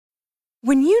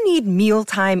When you need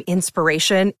mealtime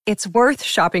inspiration, it's worth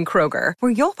shopping Kroger,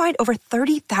 where you'll find over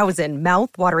 30,000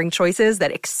 mouth-watering choices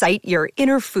that excite your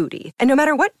inner foodie. And no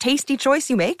matter what tasty choice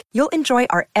you make, you'll enjoy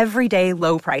our everyday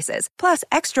low prices, plus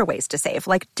extra ways to save,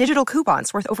 like digital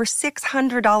coupons worth over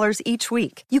 $600 each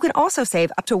week. You can also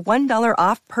save up to $1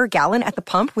 off per gallon at the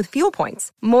pump with fuel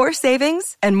points. More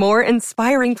savings and more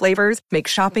inspiring flavors make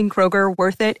shopping Kroger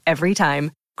worth it every time.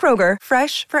 Kroger,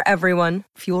 fresh for everyone.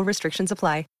 Fuel restrictions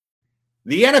apply.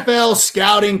 The NFL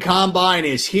Scouting Combine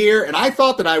is here, and I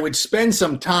thought that I would spend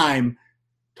some time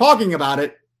talking about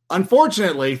it.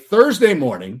 Unfortunately, Thursday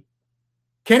morning,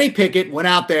 Kenny Pickett went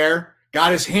out there,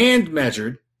 got his hand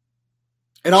measured,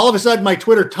 and all of a sudden my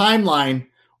Twitter timeline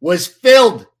was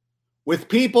filled with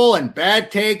people and bad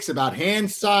takes about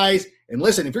hand size. And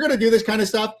listen, if you're going to do this kind of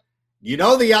stuff, you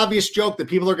know the obvious joke that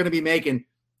people are going to be making.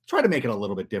 Try to make it a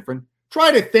little bit different. Try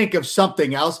to think of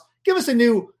something else. Give us a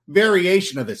new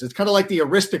variation of this. It's kind of like the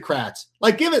Aristocrats.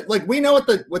 We know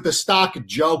what the stock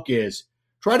joke is.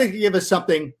 Try to give us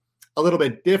something a little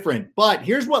bit different. But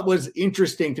here's what was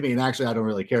interesting to me, and actually I don't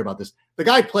really care about this. The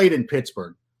guy played in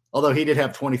Pittsburgh, although he did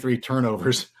have 23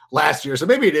 turnovers last year, so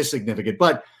maybe it is significant.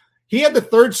 But he had the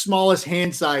third smallest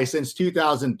hand size since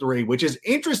 2003, which is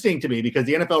interesting to me because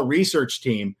the NFL research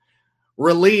team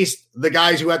released the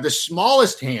guys who had the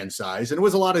smallest hand size, and it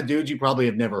was a lot of dudes you probably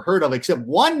have never heard of, except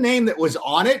one name that was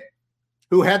on it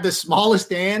who had the smallest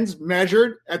hands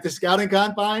measured at the Scouting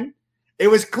Combine. It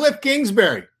was Cliff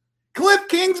Kingsbury. Cliff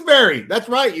Kingsbury. That's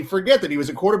right. You forget that he was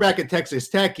a quarterback at Texas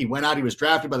Tech. He went out. He was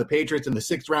drafted by the Patriots in the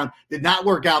 6th round. Did not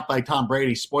work out by Tom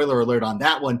Brady. Spoiler alert on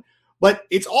that one. But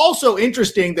it's also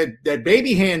interesting that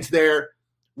Baby Hands there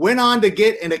went on to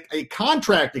get a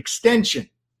contract extension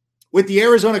with the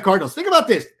Arizona Cardinals. Think about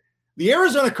this. The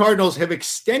Arizona Cardinals have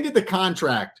extended the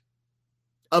contract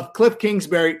of Cliff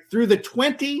Kingsbury through the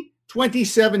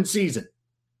 2027 season.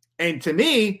 And to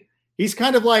me, he's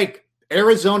kind of like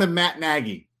Arizona Matt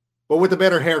Nagy, but with a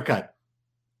better haircut.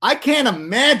 I can't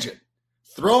imagine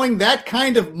throwing that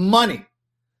kind of money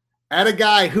at a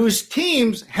guy whose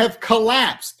teams have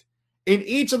collapsed in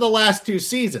each of the last 2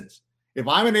 seasons. If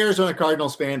I'm an Arizona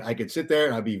Cardinals fan, I could sit there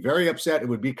and I'd be very upset. It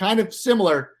would be kind of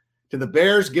similar to the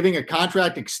Bears giving a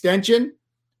contract extension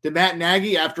to Matt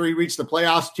Nagy after he reached the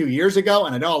playoffs 2 years ago.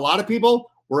 And I know a lot of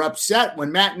people were upset when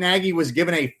Matt Nagy was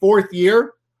given a 4th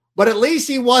year, but at least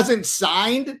he wasn't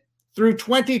signed through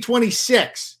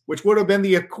 2026, which would have been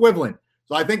the equivalent.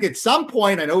 So I think at some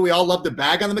point, I know we all love to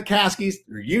bag on the McCaskies,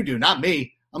 or you do, not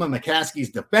me. I'm a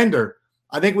McCaskies defender.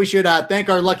 I think we should thank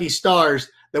our lucky stars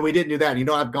that we didn't do that. You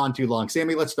know, I've gone too long.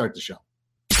 Sammy, let's start the show.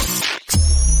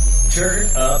 Turn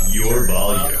up your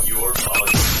volume.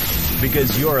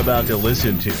 Because you're about to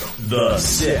listen to The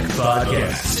Sick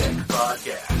Podcast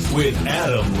with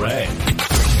Adam Ray.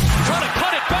 Trying to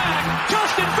cut it back.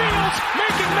 Justin Fields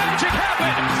making magic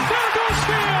happen. There goes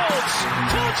Fields.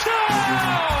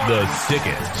 Touchdown. The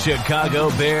sickest Chicago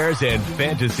Bears and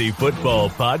fantasy football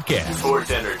podcast.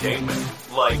 Sports entertainment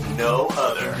like no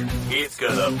other. It's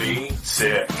gonna be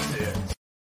sick.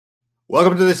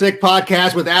 Welcome to the Sick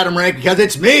Podcast with Adam Rank, because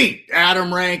it's me,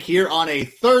 Adam Rank, here on a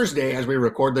Thursday as we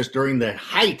record this during the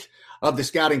height of the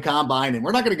Scouting Combine. And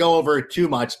we're not going to go over it too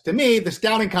much. To me, the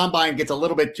Scouting Combine gets a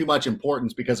little bit too much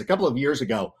importance because a couple of years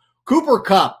ago, Cooper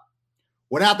Kupp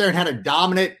went out there and had a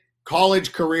dominant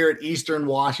college career at Eastern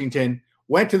Washington,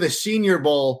 went to the Senior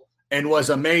Bowl and was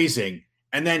amazing.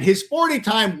 And then his 40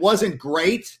 time wasn't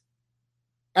great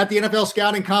at the NFL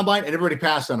Scouting Combine, and everybody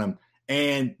passed on him.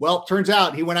 And, well, turns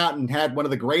out he went out and had one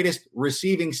of the greatest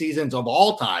receiving seasons of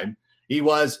all time. He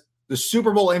was the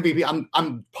Super Bowl MVP.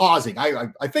 I'm pausing. I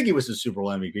think he was the Super Bowl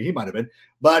MVP. He might have been.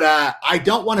 But I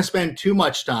don't want to spend too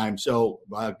much time. So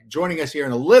joining us here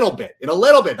in a little bit,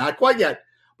 not quite yet,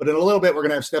 but in a little bit, we're going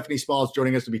to have Stephanie Smalls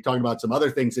joining us to be talking about some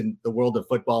other things in the world of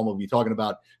football. And we'll be talking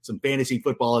about some fantasy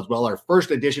football as well. Our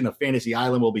first edition of Fantasy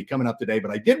Island will be coming up today.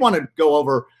 But I did want to go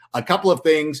over a couple of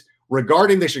things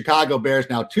regarding the Chicago Bears.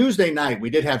 Now, Tuesday night, we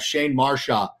did have Shane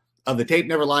Marshaw of the Tape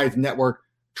Never Lies Network.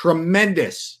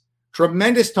 Tremendous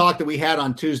talk that we had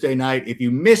on Tuesday night. If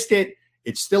you missed it,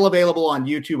 it's still available on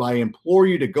YouTube. I implore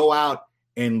you to go out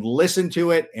and listen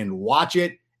to it and watch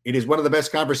it. It is one of the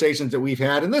best conversations that we've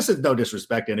had. And this is no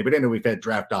disrespect to anybody. I know we've had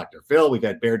Draft Dr. Phil. We've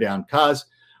had Bear Down Cuz.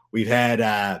 We've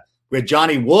had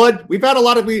Johnny Wood. We've had a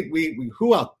lot of,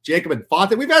 who else? Jacob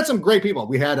Infante. We've had some great people.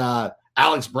 We had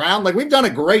Alex Brown. We've done a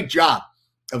great job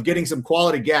of getting some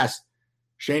quality guests.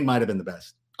 Shane might have been the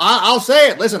best. I'll say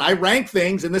it. Listen, I rank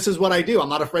things, and this is what I do. I'm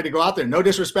not afraid to go out there. No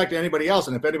disrespect to anybody else.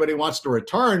 And if anybody wants to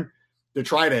return to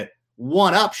try to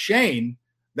one-up Shane,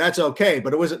 that's okay.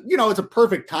 But it was, it's a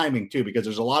perfect timing, too, because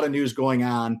there's a lot of news going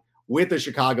on with the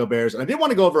Chicago Bears. And I did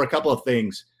want to go over a couple of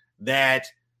things that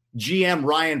GM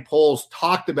Ryan Poles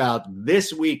talked about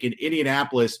this week in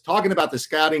Indianapolis, talking about the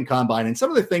scouting combine and some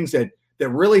of the things that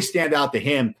really stand out to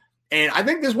him. And I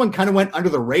think this one kind of went under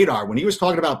the radar when he was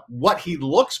talking about what he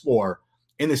looks for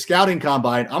in the scouting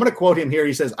combine. I'm going to quote him here.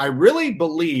 He says, "I really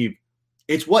believe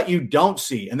it's what you don't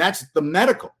see, and that's the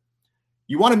medical.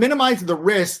 You want to minimize the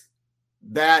risk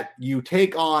that you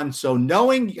take on. So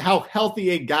knowing how healthy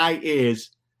a guy is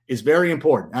very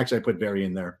important." Actually, I put very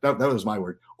in there. That was my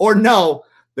word. Or know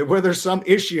that where there's some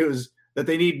issues that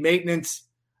they need maintenance,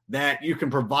 that you can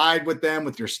provide with them,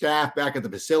 with your staff back at the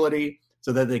facility,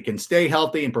 so that they can stay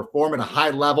healthy and perform at a high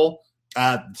level.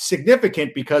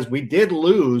 Significant because we did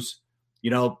lose,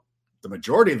 the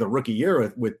majority of the rookie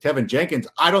year with Tevin Jenkins.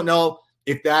 I don't know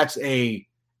if that's a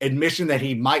admission that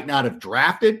he might not have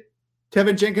drafted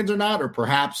Tevin Jenkins or not, or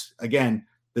perhaps, again,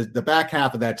 the back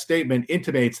half of that statement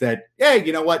intimates that, hey,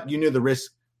 you know what? You knew the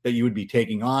risk that you would be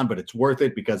taking on, but it's worth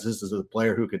it because this is a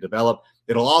player who could develop.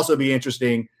 It'll also be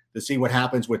interesting to see what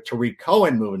happens with Tariq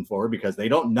Cohen moving forward because they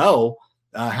don't know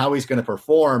how he's going to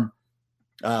perform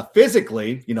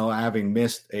physically, having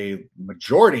missed a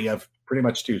majority of pretty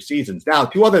much 2 seasons. Now,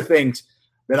 2 other things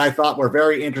that I thought were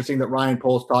very interesting that Ryan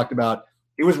Poles talked about.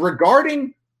 It was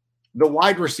regarding the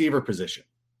wide receiver position.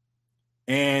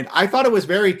 And I thought it was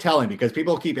very telling because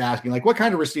people keep asking, like, what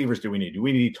kind of receivers do we need? Do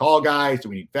we need tall guys? Do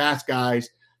we need fast guys?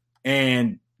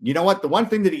 And you know what? The one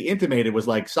thing that he intimated was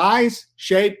like size,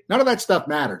 shape, none of that stuff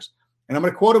matters. And I'm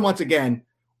going to quote him once again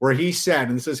where he said,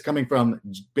 and this is coming from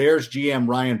Bears GM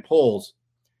Ryan Poles,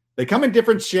 "They come in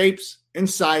different shapes and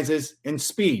sizes and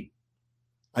speed.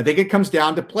 I think it comes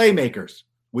down to playmakers.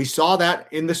 We saw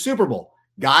that in the Super Bowl.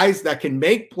 Guys that can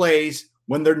make plays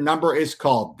when their number is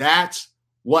called. That's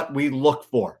what we look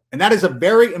for." And that is a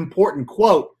very important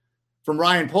quote from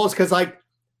Ryan Poles because,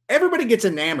 everybody gets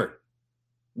enamored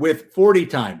with 40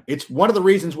 time. It's one of the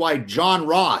reasons why John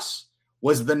Ross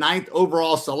was the 9th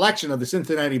overall selection of the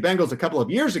Cincinnati Bengals a couple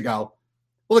of years ago.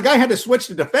 Well, the guy had to switch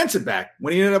to defensive back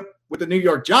when he ended up with the New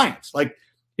York Giants.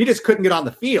 He just couldn't get on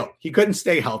the field. He couldn't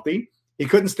stay healthy. He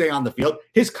couldn't stay on the field.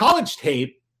 His college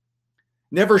tape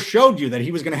never showed you that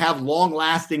he was going to have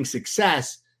long-lasting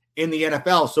success in the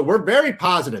NFL. So we're very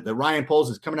positive that Ryan Poles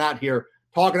is coming out here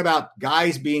talking about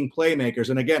guys being playmakers.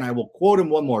 And again, I will quote him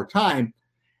one more time.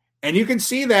 And you can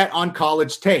see that on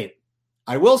college tape.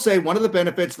 I will say one of the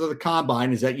benefits of the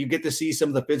combine is that you get to see some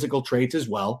of the physical traits as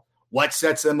well. What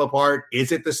sets them apart?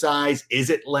 Is it the size? Is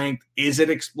it length? Is it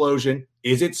explosion?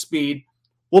 Is it speed?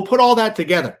 We'll put all that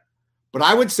together. But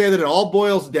I would say that it all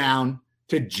boils down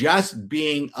to just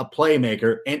being a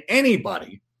playmaker. And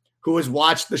anybody who has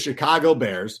watched the Chicago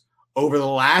Bears over the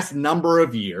last number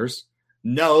of years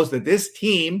knows that this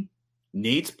team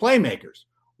needs playmakers.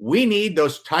 We need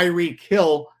those Tyreek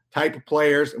Hill type of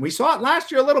players. And we saw it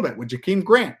last year a little bit with Jakeem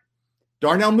Grant.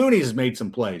 Darnell Mooney has made some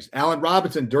plays. Allen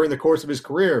Robinson, during the course of his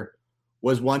career,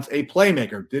 was once a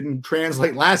playmaker. Didn't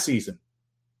translate last season.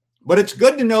 But it's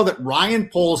good to know that Ryan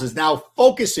Poles is now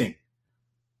focusing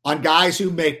on guys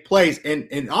who make plays.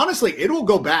 And honestly, it will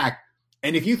go back.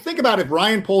 And if you think about if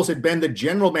Ryan Poles had been the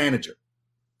general manager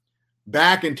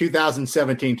back in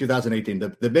 2017, 2018,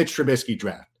 the Mitch Trubisky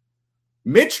draft,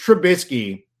 Mitch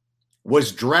Trubisky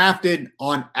was drafted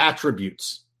on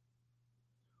attributes.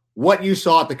 What you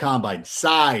saw at the combine,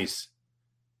 size,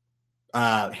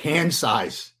 hand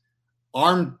size,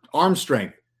 arm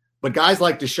strength. But guys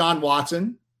like Deshaun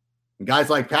Watson and guys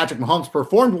like Patrick Mahomes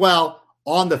performed well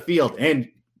on the field. And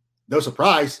no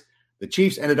surprise, the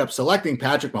Chiefs ended up selecting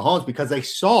Patrick Mahomes because they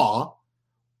saw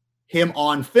him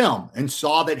on film and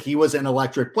saw that he was an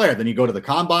electric player. Then you go to the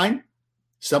combine,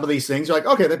 some of these things are like,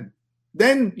 okay,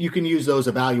 then you can use those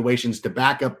evaluations to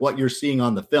back up what you're seeing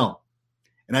on the film.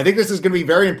 And I think this is going to be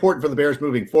very important for the Bears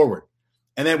moving forward.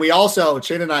 And then we also,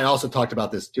 Shane and I also talked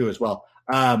about this too as well,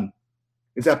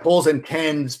 is that Poles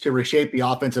intends to reshape the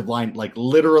offensive line, like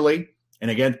literally.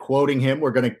 And again, quoting him,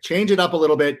 we're going to change it up a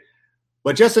little bit,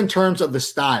 but just in terms of the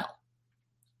style.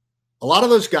 A lot of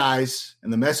those guys,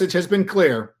 and the message has been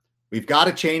clear, we've got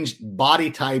to change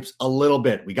body types a little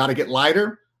bit. We got to get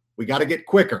lighter. We got to get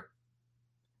quicker.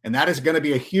 And that is going to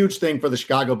be a huge thing for the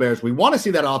Chicago Bears. We want to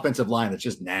see that offensive line that's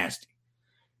just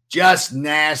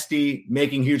nasty,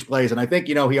 making huge plays. And I think,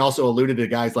 he also alluded to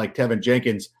guys like Tevin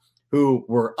Jenkins who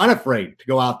were unafraid to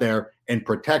go out there and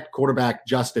protect quarterback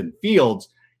Justin Fields.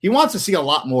 He wants to see a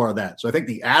lot more of that. So I think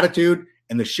the attitude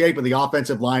and the shape of the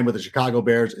offensive line with the Chicago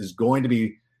Bears is going to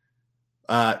be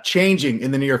changing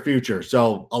in the near future.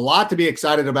 So a lot to be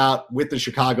excited about with the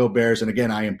Chicago Bears. And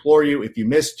again, I implore you, if you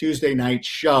missed Tuesday night's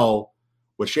show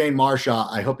with Shane Marshaw,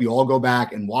 I hope you all go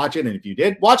back and watch it. And if you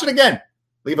did, watch it again.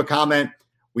 leave a comment.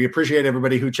 We appreciate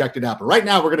everybody who checked it out. But right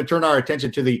now, we're going to turn our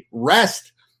attention to the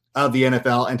rest of the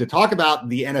NFL. And to talk about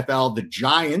the NFL, the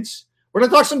Giants, we're going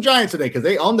to talk some Giants today because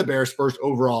they own the Bears first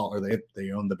overall, or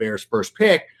they own the Bears first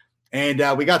pick.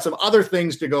 And we got some other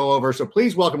things to go over. So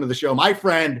please welcome to the show my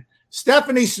friend,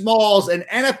 Stephanie Smalls, an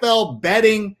NFL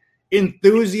betting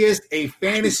enthusiast, a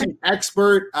fantasy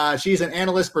expert. She's an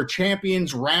analyst for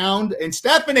Champions Round. And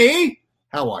Stephanie,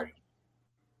 how are you?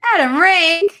 Adam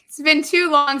Rank. It's been too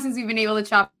long since we've been able to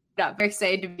chop it up. Very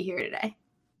excited to be here today.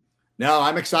 No,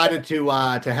 I'm excited to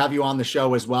have you on the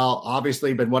show as well.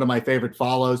 Obviously, been one of my favorite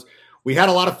follows. We had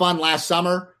a lot of fun last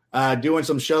summer doing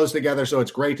some shows together, so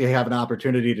it's great to have an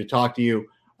opportunity to talk to you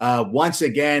once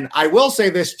again. I will say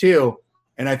this too,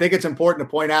 and I think it's important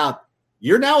to point out,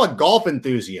 you're now a golf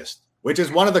enthusiast, which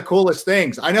is one of the coolest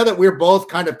things. I know that we're both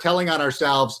kind of telling on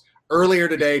ourselves earlier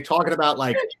today, talking about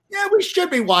like, yeah, we should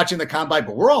be watching the combine,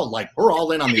 but we're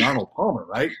all in on the Arnold Palmer,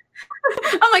 right?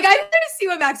 I'm like, I'm going to see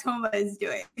what Max Homa is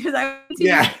doing because I want to see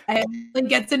if he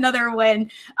gets another win.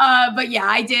 But yeah,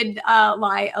 I did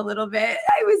lie a little bit.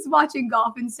 I was watching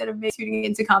golf instead of tuning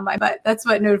into combine, but that's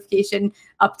what notification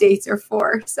updates are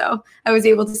for. So I was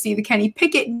able to see the Kenny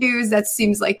Pickett news. That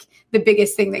seems like the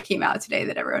biggest thing that came out today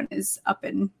that everyone is up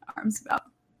in arms about.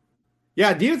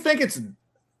 Yeah. Do you think it's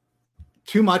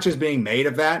too much is being made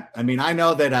of that? I mean, I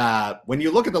know that when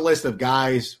you look at the list of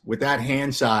guys with that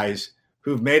hand size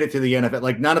who've made it to the NFL,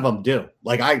 like none of them do.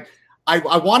 Like I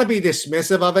want to be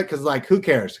dismissive of it because like, who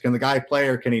cares? Can the guy play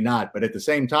or can he not? But at the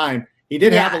same time, he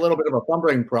did have a little bit of a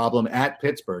fumbling problem at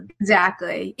Pittsburgh.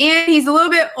 Exactly. And he's a little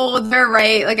bit older,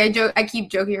 right? Like I keep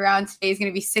joking around today. He's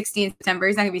going to be 60 in September.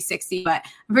 He's not going to be 60, but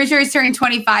I'm pretty sure he's turning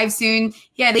 25 soon.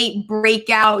 He had late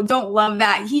breakout. Don't love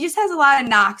that. He just has a lot of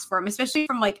knocks for him, especially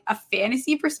from like a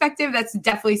fantasy perspective. That's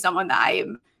definitely someone that I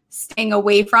am staying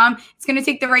away from. It's going to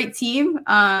take the right team.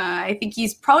 I think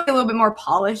he's probably a little bit more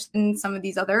polished than some of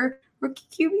these other rookie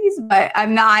QBs, but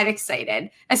I'm not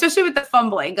excited, especially with the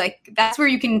fumbling. Like that's where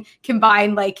you can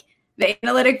combine like the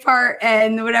analytic part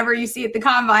and whatever you see at the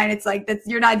combine. It's like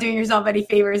you're not doing yourself any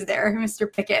favors there,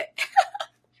 Mr. Pickett.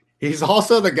 He's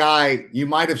also the guy, you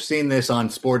might have seen this on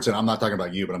sports, and I'm not talking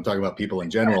about you, but I'm talking about people in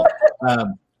general.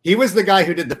 He was the guy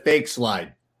who did the fake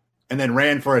slide and then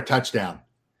ran for a touchdown.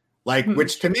 Like,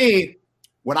 which to me,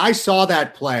 when I saw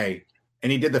that play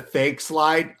and he did the fake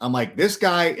slide, I'm like, this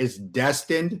guy is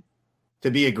destined to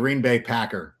be a Green Bay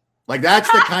Packer. Like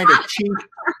that's the kind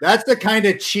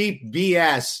of cheap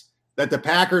BS that the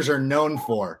Packers are known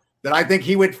for, that I think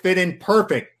he would fit in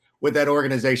perfect with that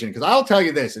organization. Because I'll tell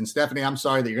you this, and Stephanie, I'm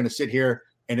sorry that you're going to sit here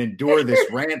and endure this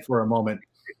rant for a moment,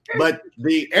 but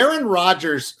the Aaron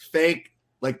Rodgers fake,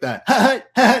 like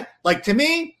the like to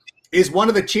me is one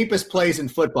of the cheapest plays in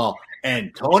football.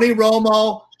 And Tony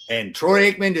Romo and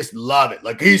Troy Aikman just love it.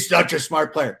 Like he's such a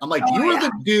smart player. I'm like, you are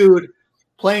the dude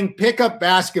playing pickup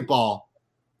basketball,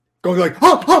 going like,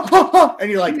 and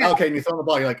you're like, okay, and you throw the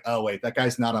ball, you're like, oh, wait, that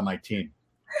guy's not on my team.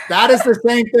 That is the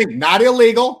same thing. Not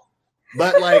illegal,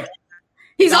 but like.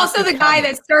 He's also the guy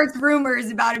that starts rumors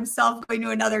about himself going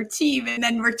to another team and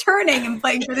then returning and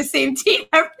playing for the same team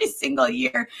every single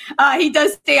year. He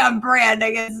does stay on brand,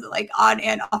 I guess, like on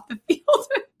and off the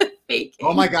field.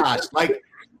 Oh, my gosh. Like,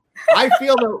 I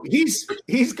feel that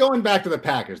he's going back to the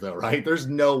Packers, though, right? There's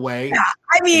no way. Yeah.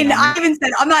 I mean, I even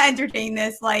said I'm not entertaining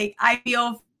this. Like, I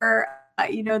feel for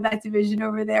that division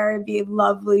over there. It'd be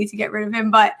lovely to get rid of him,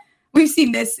 but we've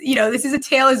seen this. This is a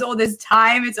tale as old as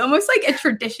time. It's almost like a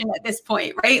tradition at this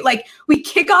point, right? Like we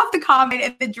kick off the combine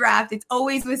at the draft. It's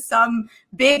always with some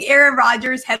big Aaron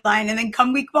Rodgers headline, and then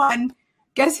come week one,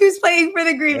 guess who's playing for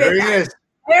the Green Bay Packers?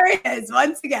 There he is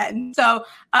once again. So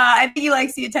I think he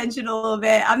likes the attention a little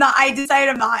bit. I decided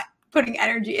I'm not putting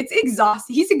energy. It's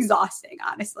exhausting. He's exhausting,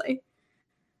 honestly.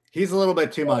 He's a little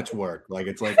bit too much work. Like,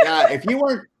 it's like, if you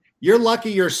weren't, you're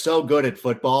lucky you're so good at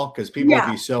football because people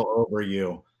would be so over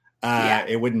you.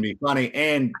 It wouldn't be funny.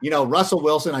 And, Russell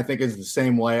Wilson, I think, is the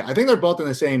same way. I think they're both in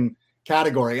the same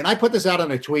category. And I put this out on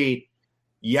a tweet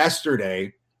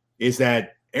yesterday, is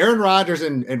that Aaron Rodgers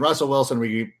and Russell Wilson will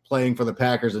be playing for the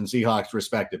Packers and Seahawks,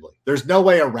 respectively. There's no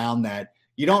way around that.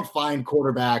 You don't find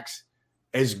quarterbacks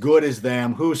as good as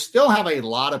them who still have a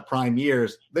lot of prime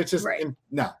years. That's just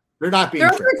no. They're not being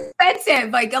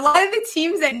expensive. Like a lot of the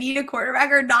teams that need a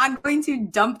quarterback are not going to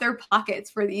dump their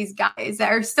pockets for these guys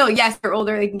that are still, yes, they're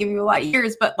older. They can give you a lot of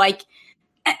years, but like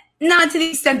not to the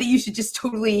extent that you should just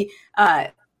totally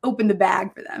open the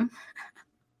bag for them.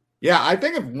 Yeah, I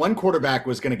think if one quarterback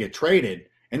was going to get traded,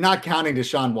 and not counting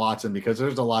Deshaun Watson because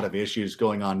there's a lot of issues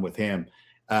going on with him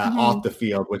off the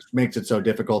field, which makes it so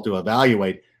difficult to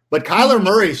evaluate. But Kyler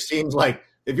Murray seems like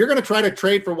if you're going to try to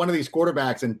trade for one of these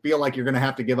quarterbacks and feel like you're going to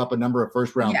have to give up a number of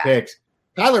first-round picks,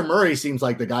 Kyler Murray seems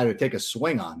like the guy to take a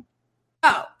swing on.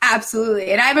 Oh,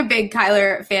 absolutely. And I'm a big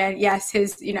Kyler fan. Yes,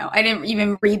 I didn't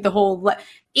even read the whole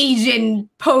Asian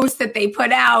post that they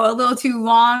put out, a little too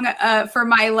long for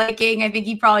my liking. I think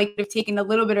he probably could have taken a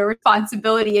little bit of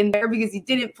responsibility in there because he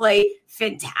didn't play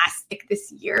fantastic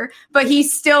this year, but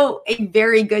he's still a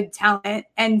very good talent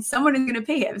and someone is going to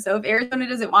pay him. So if Arizona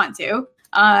doesn't want to,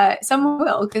 someone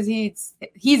will, because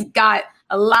he's got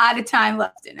a lot of time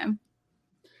left in him.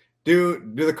 Do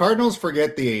the Cardinals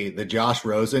forget the Josh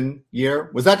Rosen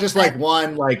year? Was that just like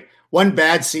one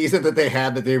bad season that they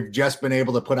had that they've just been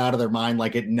able to put out of their mind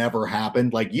like it never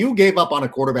happened? Like, you gave up on a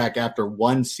quarterback after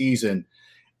one season,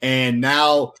 and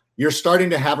now you're starting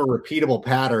to have a repeatable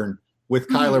pattern with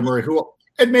Kyler Murray, who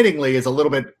admittingly is a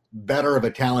little bit better of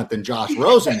a talent than Josh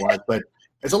Rosen was, but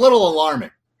it's a little alarming.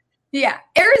 Yeah.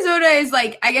 Arizona is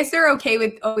like, I guess they're okay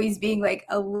with always being like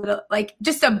a little, like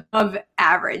just above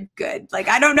average good. Like,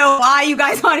 I don't know why you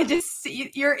guys want to just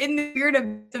see, you're in the spirit of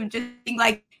just being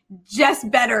like just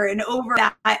better and over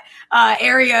that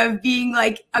area of being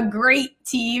like a great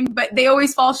team, but they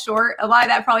always fall short. A lot of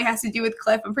that probably has to do with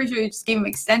Cliff. I'm pretty sure they just gave him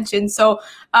extension. So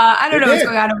I don't know what's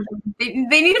going on. They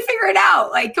need to figure it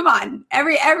out. Like, come on.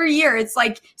 Every year it's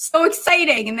like so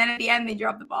exciting. And then at the end they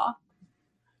drop the ball.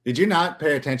 Did you not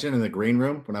pay attention in the green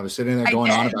room when I was sitting there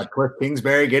going on about Cliff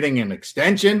Kingsbury getting an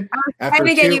extension? I was trying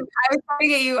to get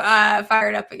you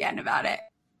fired up again about it.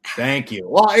 Thank you.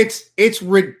 Well, it's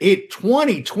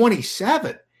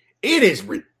 2027. It is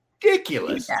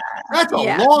ridiculous. Yeah. That's a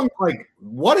long, like,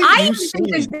 what did you see? I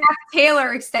think the Zach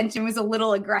Taylor extension was a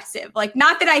little aggressive. Like,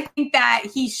 not that I think that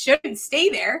he shouldn't stay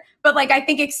there, but like, I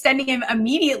think extending him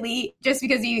immediately just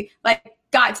because he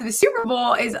got to the Super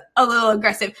Bowl is a little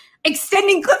aggressive.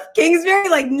 Extending Cliff Kingsbury,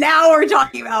 like, now we're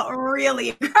talking about really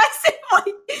aggressive.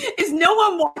 Like, is no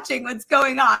one watching what's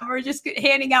going on? We're just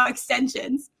handing out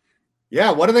extensions.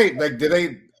 Yeah, what do they like? Do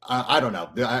they? I don't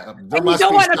know. There must you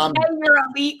don't be want some. To pay your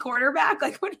elite quarterback.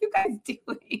 Like, what are you guys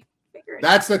doing?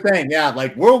 That's the thing. Yeah,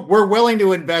 like we're willing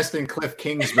to invest in Cliff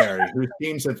Kingsbury, whose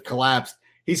teams have collapsed.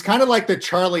 He's kind of like the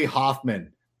Charlie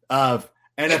Hoffman of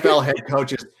NFL head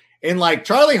coaches. And like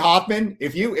Charlie Hoffman,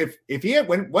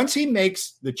 once he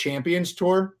makes the Champions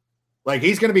Tour, like,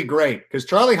 he's going to be great, because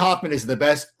Charlie Hoffman is the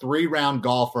best 3-round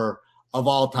golfer of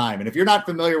all time. And if you're not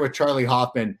familiar with Charlie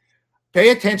Hoffman, pay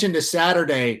attention to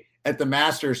Saturday at the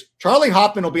Masters. Charlie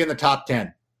Hoffman will be in the top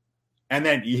 10, and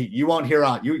then you won't hear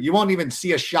you won't even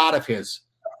see a shot of his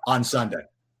on Sunday.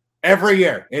 Every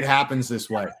year it happens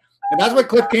this way, and that's what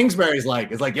Cliff Kingsbury is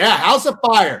like. It's like, yeah, House of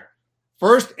Fire.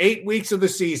 First 8 weeks of the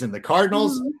season, the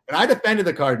Cardinals, and I defended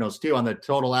the Cardinals too on the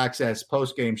Total Access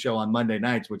post-game show on Monday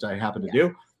nights, which I happen to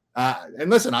do. And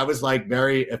listen, I was like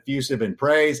very effusive in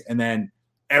praise, and then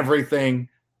everything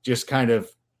just kind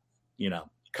of,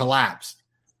 collapsed.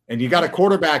 And you got a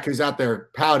quarterback who's out there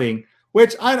pouting,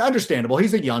 which understandable.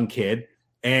 He's a young kid,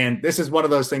 and this is one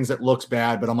of those things that looks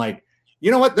bad, but I'm like,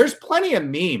 you know what? There's plenty of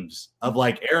memes of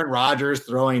like Aaron Rodgers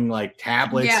throwing like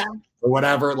tablets or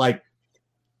whatever. Like,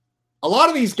 a lot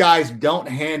of these guys don't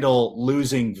handle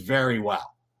losing very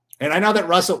well. And I know that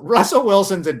Russell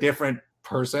Wilson's a different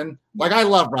person. Like, I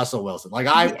love Russell Wilson. Like,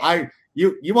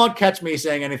 you won't catch me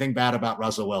saying anything bad about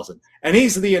Russell Wilson. And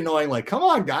he's the annoying, like, come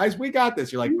on, guys, we got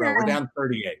this. You're like, bro, we're down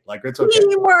 38. Like, it's okay.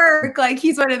 Teamwork. Like,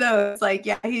 he's one of those. Like,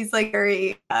 yeah, he's like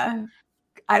very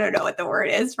I don't know what the word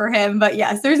is for him, but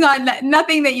yes, there's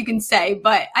nothing that you can say.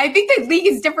 But I think the league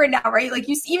is different now, right? Like,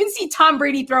 you even see Tom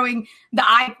Brady throwing the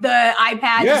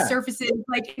iPad, the surfaces.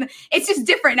 Like, it's just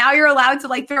different. Now you're allowed to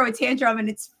like throw a tantrum and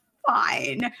it's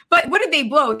fine. But what did they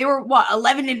blow? They were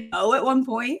 11-0 at one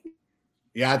point.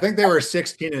 Yeah, I think they were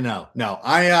 16-0. No,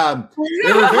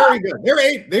 they were very good.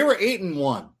 They were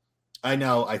 8-1. I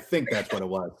know. I think that's what it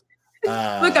was.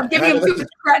 Look, I'm giving them too much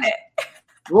credit.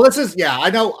 Well, this is, I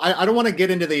know. I don't want to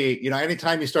get into the,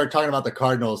 anytime you start talking about the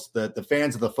Cardinals, the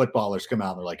fans of the footballers come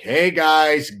out and they're like, hey,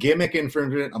 guys, gimmick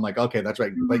infringement. I'm like, okay, that's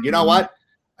right. But you know what?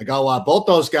 I go, both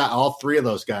those guys, all three of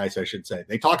those guys, I should say,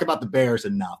 they talk about the Bears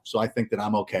enough. So I think that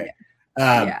I'm okay.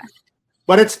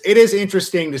 But it is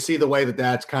interesting to see the way that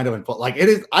that's kind of like it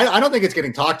is. I don't think it's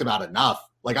getting talked about enough.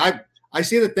 Like, I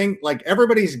see the thing, like,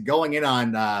 everybody's going in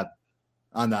on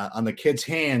the kid's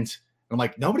hands. I'm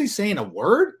like, nobody's saying a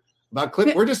word about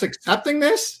Cliff. We're just accepting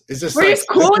this. Is this? We're just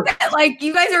cool with that. Like,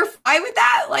 you guys are fine with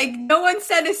that. Like, no one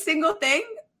said a single thing.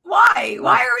 Why?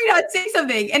 Why are we not saying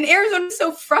something? And Arizona is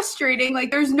so frustrating.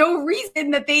 Like, there's no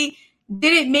reason that they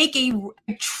didn't make a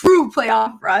true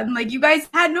playoff run. Like, you guys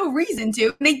had no reason to.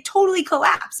 And they totally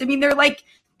collapsed. I mean, they're kind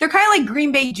of like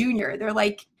Green Bay Junior. They're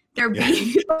like they're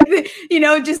being,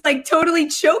 just like totally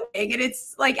choking, and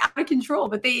it's like out of control,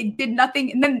 but they did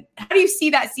nothing. And then how do you see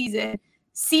that season?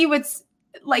 See what's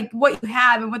like what you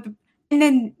have and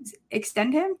then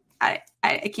extend him? I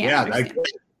can't understand.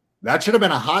 That should have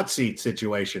been a hot seat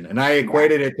situation. And I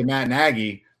equated it to Matt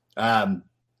Nagy.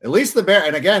 At least the Bears,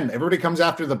 and again, everybody comes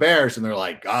after the Bears and they're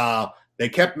like, they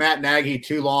kept Matt Nagy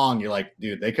too long. You're like,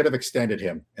 dude, they could have extended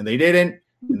him, and they didn't.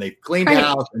 And they cleaned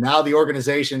house, and now the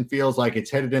organization feels like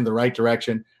it's headed in the right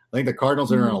direction. I think the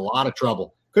Cardinals are in a lot of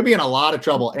trouble. Could be in a lot of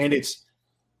trouble. And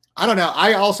I don't know.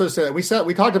 I also said, we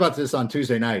talked about this on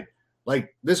Tuesday night.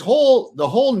 Like the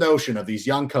whole notion of these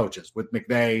young coaches with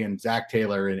McVay and Zach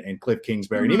Taylor and Cliff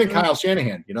Kingsbury and even Kyle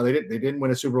Shanahan, they didn't win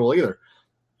a Super Bowl either.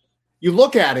 You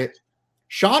look at it,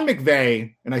 Sean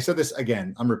McVay, and I said this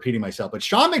again, I'm repeating myself, but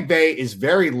Sean McVay is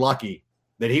very lucky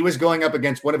that he was going up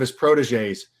against one of his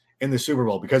proteges in the Super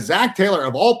Bowl, because Zach Taylor,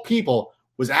 of all people,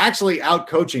 was actually out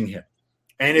coaching him.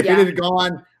 And if it had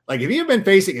gone, like if he would have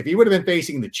been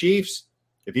facing the Chiefs,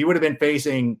 if he would have been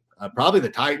facing probably the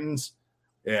Titans,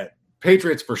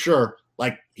 Patriots for sure,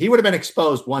 like he would have been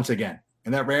exposed once again.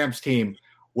 And that Rams team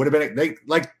would have been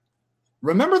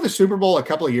remember the Super Bowl a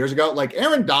couple of years ago? Like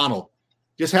Aaron Donald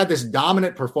just had this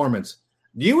dominant performance.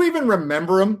 Do you even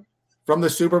remember him from the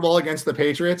Super Bowl against the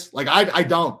Patriots? Like, I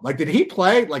don't. Like, did he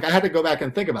play? Like, I had to go back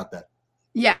and think about that.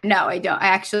 Yeah, no, I don't. I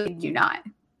actually do not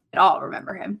at all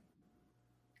remember him.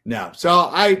 No. So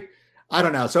I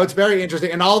don't know. So it's very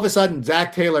interesting. And all of a sudden,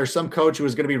 Zach Taylor, some coach who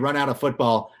was going to be run out of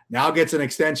football, now gets an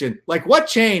extension. Like, what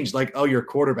changed? Like, oh, your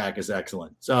quarterback is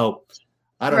excellent. So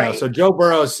I don't know. So Joe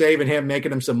Burrow is saving him,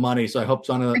 making him some money. So I hope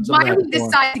why do we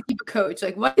decide to keep a coach?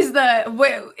 Like, what is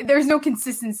there's no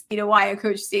consistency to why a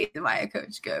coach stays and why a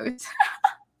coach goes.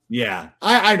 Yeah,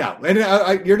 I know.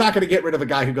 And you're not going to get rid of a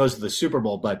guy who goes to the Super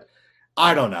Bowl, but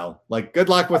I don't know. Like, good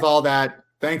luck with all that.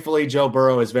 Thankfully, Joe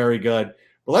Burrow is very good.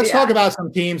 But let's talk about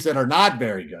some teams that are not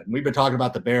very good. And we've been talking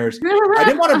about the Bears. I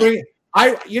didn't want to bring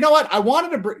you know what? I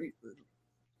wanted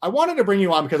to bring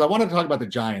you on because I wanted to talk about the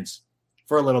Giants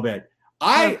for a little bit.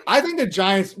 I think the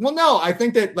Giants, I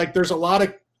think that like there's a lot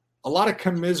of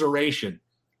commiseration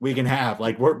we can have.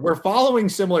 Like we're following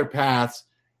similar paths.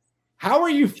 How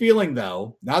are you feeling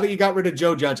though, now that you got rid of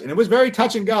Joe Judge? And it was very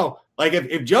touch and go. Like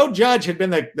if Joe Judge had been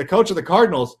the coach of the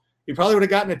Cardinals, he probably would have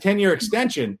gotten a 10-year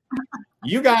extension.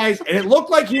 You guys, and it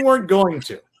looked like you weren't going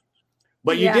to,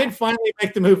 but you did finally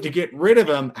make the move to get rid of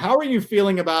him. How are you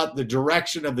feeling about the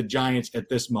direction of the Giants at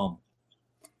this moment?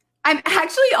 I'm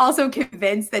actually also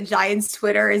convinced that Giants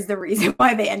Twitter is the reason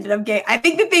why they ended up getting. I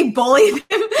think that they bullied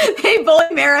him. They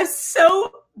bullied Mara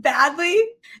so badly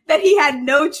that he had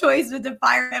no choice but to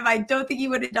fire him. I don't think he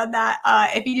would have done that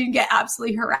if he didn't get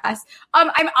absolutely harassed.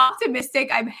 I'm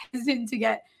optimistic. I'm hesitant to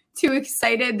get too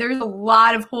excited. There's a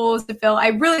lot of holes to fill. I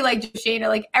really like Joe Schoen. I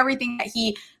like everything that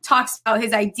he talks about,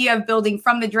 his idea of building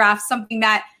from the draft, something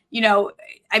that,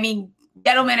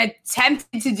 Gettleman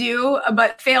attempted to do,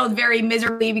 but failed very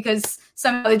miserably because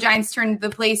somehow the Giants turned to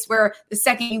the place where the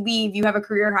second you leave, you have a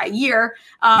career high year.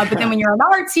 But then when you're on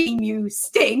our team, you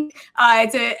stink.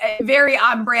 It's a very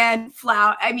on-brand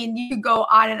flout. I mean, you could go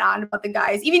on and on about the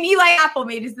guys. Even Eli Apple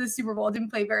made it to the Super Bowl.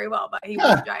 Didn't play very well, but he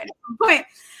was a Giant at some point.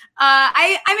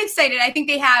 I'm excited. I think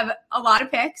they have a lot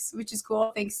of picks, which is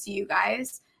cool. Thanks to you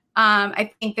guys.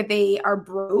 I think that they are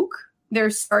broke. They're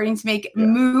starting to make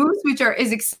moves, which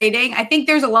is exciting. I think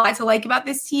there's a lot to like about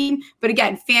this team. But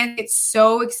again, fans get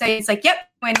so excited. It's like,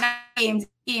 win 9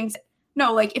 games.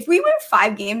 No, like if we win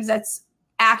 5 games, that's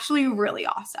actually really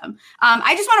awesome.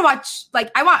 I just want to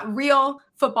watch, I want real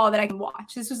football that I can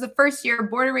watch. This was the first year,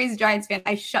 born and raised Giants fan,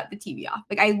 I shut the TV off.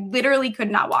 Like I literally could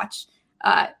not watch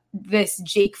this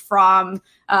Jake Fromm,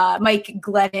 Mike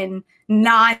Glennon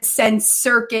nonsense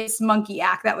circus monkey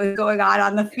act that was going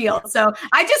on the field. So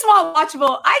I just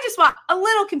want a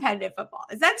little competitive football.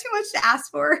 Is that too much to ask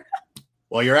for?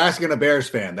 Well, you're asking a Bears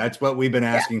fan. That's what we've been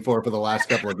asking for the last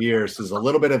couple of years, is a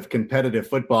little bit of competitive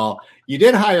football. You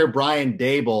did hire Brian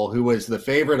Daboll, who was the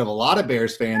favorite of a lot of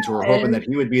Bears fans who were hoping that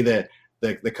he would be the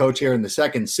coach here in the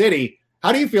second city.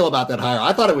 How do you feel about that hire?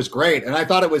 I thought it was great, and I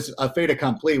thought it was a fait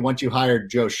accompli once you hired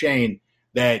Joe Schoen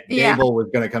that Daboll was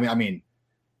going to come in. I mean,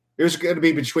 it was going to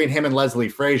be between him and Leslie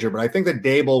Frazier, but I think that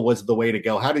Daboll was the way to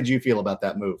go. How did you feel about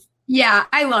that move? Yeah,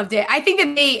 I loved it. I think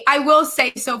that I will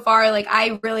say so far,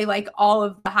 I really like all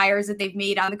of the hires that they've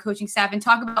made on the coaching staff, and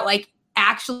talk about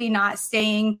actually not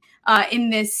staying in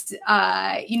this,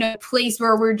 place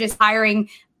where we're just hiring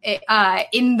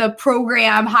in the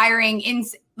program, hiring in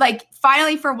like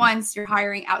finally for once you're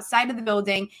hiring outside of the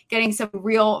building, getting some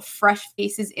real fresh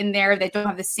faces in there that don't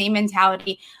have the same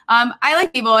mentality. I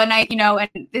like Daboll, and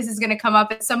and this is going to come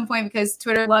up at some point because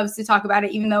Twitter loves to talk about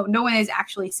it, even though no one is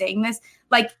actually saying this.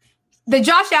 Like the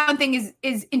Josh Allen thing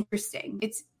is interesting.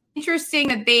 It's interesting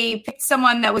that they picked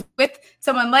someone that was with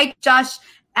someone like Josh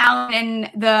Allen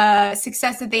and the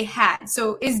success that they had.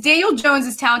 So is Daniel Jones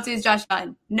as talented as Josh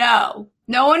Allen?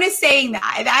 No one is saying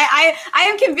that. I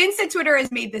am convinced that Twitter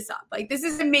has made this up. Like, this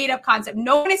is a made up concept.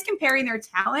 No one is comparing their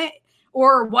talent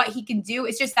or what he can do.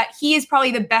 It's just that he is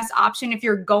probably the best option if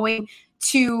you're going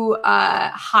to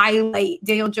highlight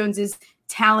Daniel Jones's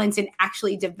talents and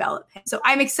actually develop him. So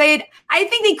I'm excited. I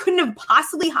think they couldn't have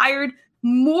possibly hired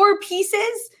more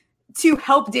pieces to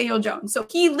help Daniel Jones. So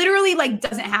he literally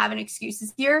doesn't have an excuse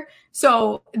this year.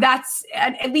 So that's,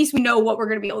 at least we know what we're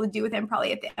going to be able to do with him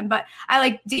probably at the end. But I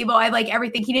like Daboll. I like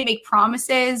everything. He didn't make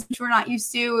promises, which we're not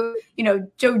used to.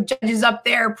 Joe Judge is up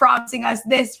there promising us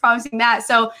this, promising that.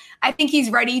 So I think he's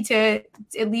ready to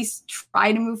at least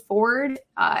try to move forward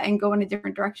and go in a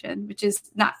different direction, which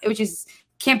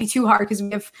can't be too hard because we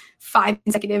have 5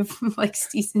 consecutive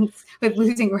seasons with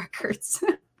losing records.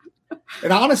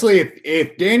 And honestly,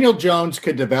 if Daniel Jones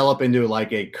could develop into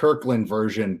a Kirkland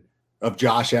version of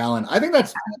Josh Allen, I think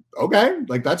that's okay.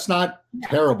 That's not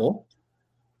terrible.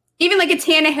 Even a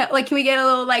Tannehill, can we get a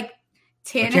little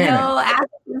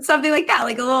Tannehill, something like that? A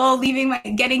little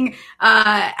getting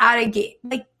out of game.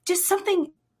 Just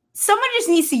something. Someone just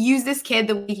needs to use this kid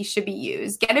the way he should be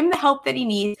used. Get him the help that he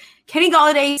needs. Kenny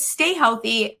Golladay, stay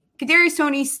healthy. Kadarius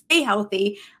Toney, stay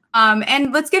healthy.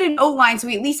 And let's get an O-line so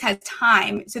he at least has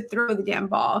time to throw the damn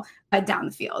ball down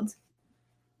the field.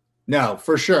 No,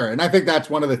 for sure. And I think that's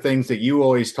one of the things that you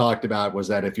always talked about was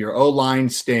that if your O-line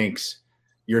stinks,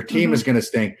 your team is going to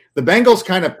stink. The Bengals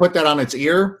kind of put that on its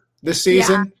ear this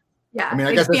season. Yeah. I mean,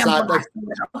 I guess it's not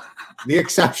the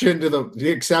exception to the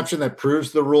exception that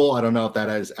proves the rule. I don't know if that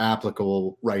is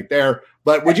applicable right there.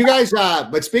 But would you guys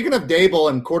but speaking of Daboll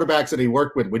and quarterbacks that he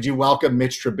worked with, would you welcome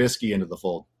Mitch Trubisky into the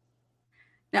fold?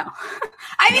 No.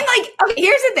 I mean, okay,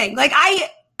 here's the thing.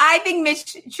 I think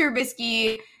Mitch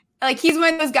Trubisky, he's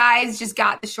one of those guys just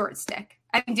got the short stick.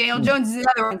 I think Daniel Jones is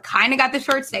another one, kind of got the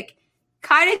short stick.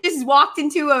 Kind of just walked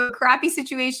into a crappy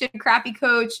situation, crappy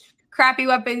coach, crappy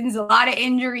weapons, a lot of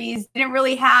injuries. Didn't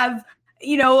really have,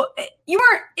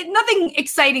 nothing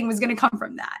exciting was going to come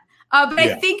from that. But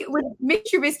I think what Mitch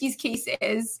Trubisky's case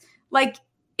is,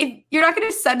 if you're not going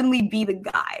to suddenly be the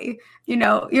guy,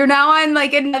 you're now on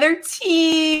another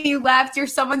team, you left, you're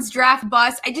someone's draft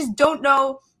bust. I just don't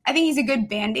know. I think he's a good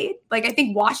Band-Aid. I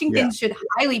think Washington should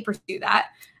highly pursue that.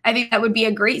 I think that would be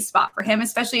a great spot for him,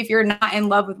 especially if you're not in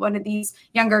love with one of these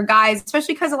younger guys,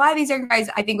 especially because a lot of these younger guys,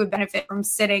 I think, would benefit from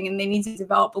sitting and they need to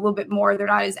develop a little bit more. They're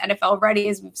not as NFL ready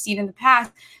as we've seen in the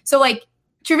past. So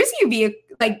Trubisky would be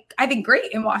I think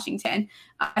great in Washington.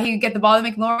 He could get the ball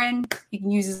to McLaurin. He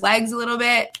can use his legs a little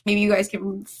bit. Maybe you guys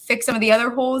can fix some of the other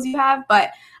holes you have.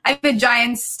 But I think the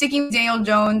Giants sticking with Daniel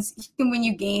Jones, he can win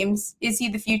you games. Is he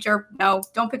the future? No.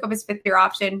 Don't pick up his 5th-year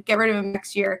option. Get rid of him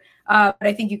next year. But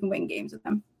I think you can win games with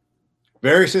him.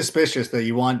 Very suspicious that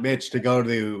you want Mitch to go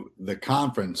to the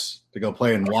conference to go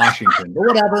play in Washington. But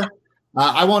whatever.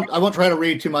 I won't try to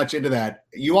read too much into that.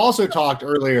 You also talked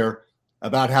earlier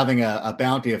about having a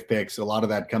bounty of picks, a lot of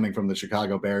that coming from the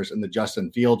Chicago Bears and the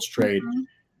Justin Fields trade. Mm-hmm.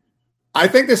 I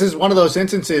think this is one of those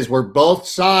instances where both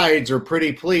sides are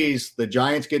pretty pleased. The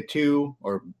Giants get 2,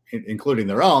 or including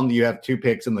their own, you have 2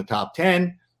 picks in the top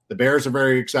 10. The Bears are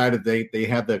very excited. They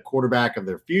have the quarterback of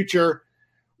their future.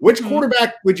 Which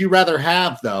quarterback would you rather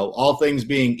have, though, all things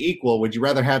being equal? Would you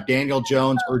rather have Daniel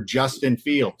Jones or Justin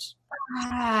Fields?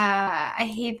 I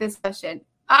hate this question.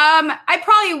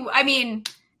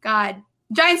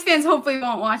 Giants fans hopefully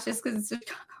won't watch this because it's a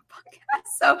podcast.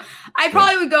 So I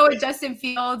probably would go with Justin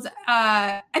Fields.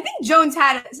 I think Jones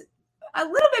had a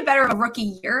little bit better of a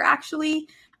rookie year, actually.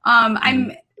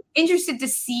 I'm interested to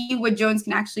see what Jones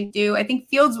can actually do. I think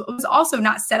Fields was also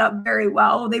not set up very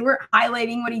well. They weren't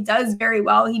highlighting what he does very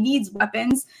well. He needs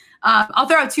weapons. I'll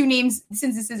throw out 2 names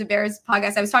since this is a Bears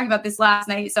podcast. I was talking about this last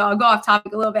night, so I'll go off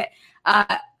topic a little bit.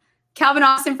 Calvin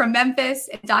Austin from Memphis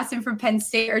and Dotson from Penn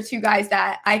State are 2 guys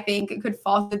that I think could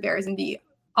fall to the Bears and be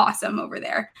awesome over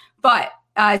there. But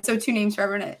so 2 names for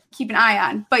everyone to keep an eye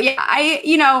on. But yeah, I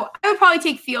would probably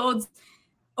take Fields.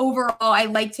 Overall, I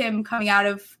liked him coming out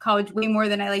of college way more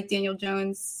than I like Daniel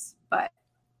Jones, but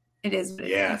it is what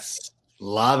it is.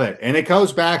 Love it. And it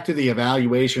goes back to the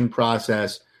evaluation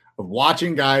process of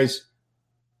watching guys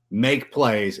make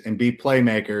plays and be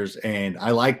playmakers. And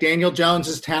I like Daniel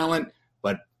Jones's talent,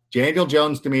 but Daniel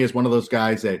Jones to me is one of those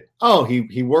guys that,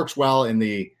 he works well in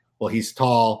the Well, he's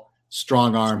tall,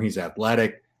 strong arm, he's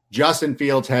athletic. Justin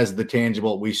Fields has the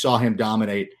tangible. We saw him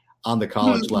dominate on the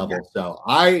college level. So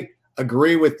I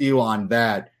agree with you on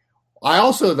that. I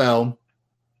also, though,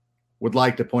 would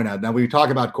like to point out, now we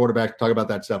talk about quarterbacks, talk about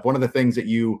that stuff. One of the things that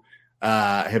you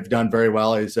have done very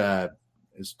well is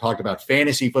talked about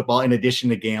fantasy football in addition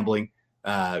to gambling.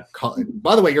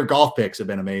 By the way, your golf picks have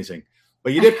been amazing,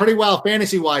 but you did pretty well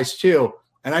fantasy-wise too.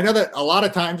 And I know that a lot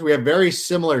of times we have very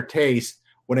similar tastes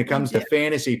when it comes to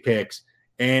fantasy picks.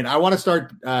 And I want to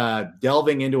start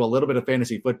delving into a little bit of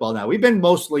fantasy football now. We've been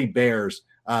mostly Bears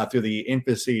through the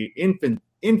infancy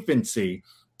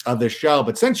of the show.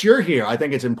 But since you're here, I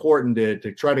think it's important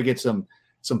to try to get some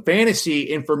fantasy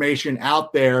information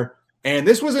out there. And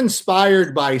this was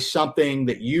inspired by something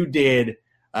that you did,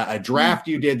 a draft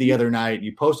you did the other night.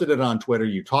 You posted it on Twitter.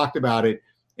 You talked about it.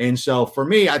 And so for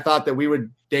me, I thought that we would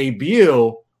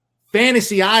debut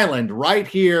Fantasy Island right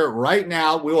here, right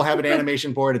now. We will have an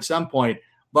animation for it at some point.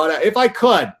 But if I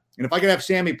could, and if I could have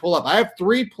Sammy pull up, I have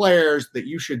 3 players that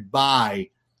you should buy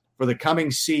for the coming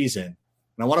season. And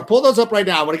I want to pull those up right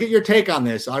now. I want to get your take on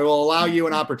this. I will allow you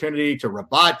an opportunity to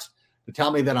rebut, to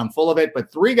tell me that I'm full of it.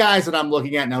 But 3 guys that I'm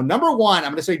looking at now. Number 1, I'm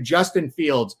going to say Justin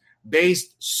Fields,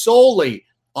 based solely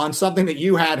on something that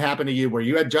you had happen to you, where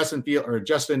you had Justin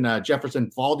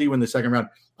Jefferson fall to you in the second round.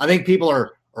 I think people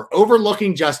are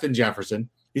overlooking Justin Jefferson.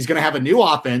 He's going to have a new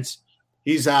offense.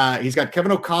 He's got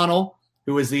Kevin O'Connell,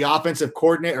 who is the offensive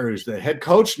coordinator, who's the head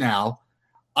coach now.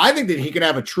 I think that he can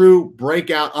have a true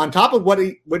breakout on top of what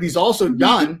he's also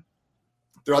done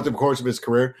throughout the course of his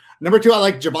career. Number 2, I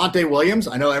like Javonte Williams.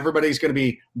 I know everybody's going to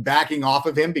be backing off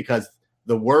of him because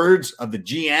the words of the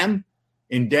GM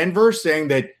in Denver saying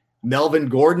that Melvin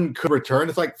Gordon could return.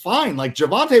 It's like, fine. Like,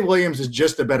 Javonte Williams is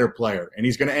just a better player, and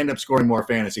he's going to end up scoring more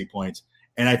fantasy points.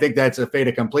 And I think that's a fait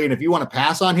accompli. And if you want to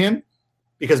pass on him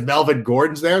because Melvin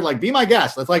Gordon's there, like, be my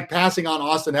guest. That's like passing on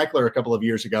Austin Eckler a couple of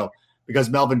years ago because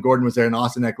Melvin Gordon was there and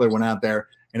Austin Eckler went out there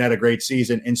and had a great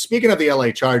season. And speaking of the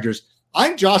LA Chargers, I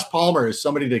think Josh Palmer is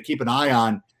somebody to keep an eye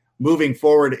on moving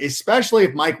forward, especially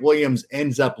if Mike Williams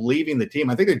ends up leaving the team.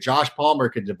 I think that Josh Palmer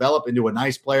could develop into a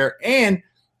nice player. And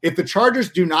if the Chargers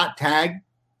do not tag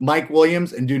Mike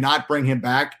Williams and do not bring him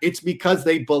back, it's because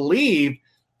they believe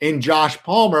in Josh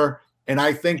Palmer. And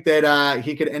I think that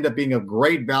he could end up being a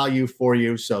great value for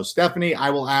you. So, Stephanie, I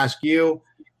will ask you,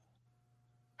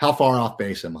 how far off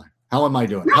base am I? How am I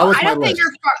doing? No, How is I my don't think list?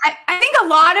 you're far. I think a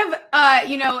lot of,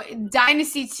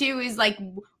 Dynasty 2 is like,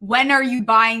 when are you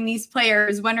buying these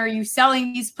players? When are you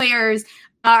selling these players?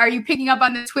 Are you picking up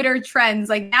on the Twitter trends?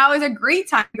 Like, now is a great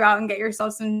time to go out and get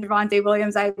yourself some Javonte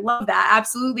Williams. I love that.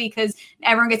 Absolutely. Because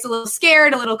everyone gets a little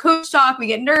scared, a little coach talk. We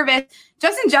get nervous.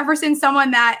 Justin Jefferson,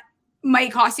 someone that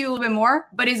might cost you a little bit more,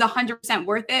 but is 100%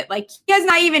 worth it. Like, he has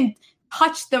not even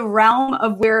touched the realm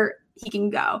of where he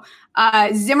can go.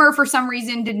 Zimmer, for some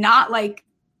reason, did not like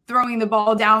throwing the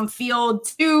ball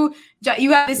downfield to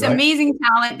you have this amazing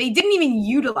talent. They didn't even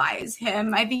utilize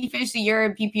him. I think he finished the year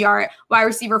in PPR at wide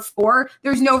receiver 4.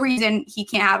 There's no reason he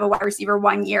can't have a wide receiver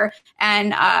 1 year. And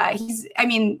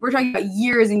we're talking about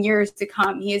years and years to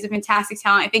come. He is a fantastic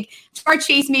talent. I think Jamar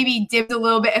Chase maybe dipped a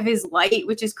little bit of his light,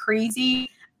 which is crazy.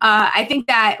 I think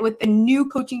that with the new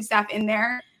coaching staff in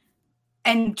there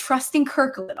and trusting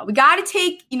Kirk a little, we got to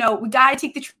take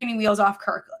the training wheels off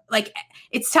Kirk. Like,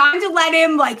 it's time to let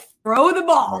him like throw the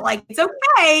ball. Like, it's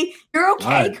okay. You're okay,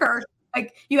 right. Kirk.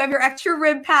 Like, you have your extra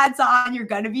rib pads on. You're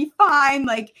going to be fine.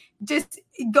 Like, just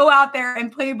go out there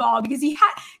and play ball because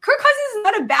Kirk Cousins is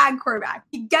not a bad quarterback.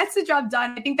 He gets the job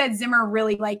done. I think that Zimmer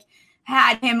really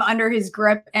had him under his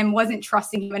grip and wasn't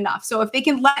trusting him enough. So if they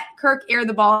can let Kirk air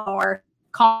the ball or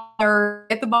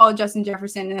get the ball to Justin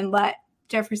Jefferson and let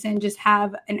Jefferson just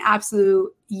have an absolute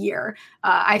year,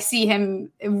 I see him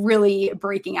really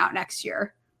breaking out next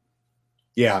year.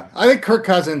 Yeah, I think Kirk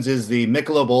Cousins is the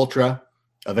Michelob Ultra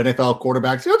of NFL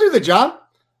quarterbacks. He'll do the job.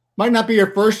 Might not be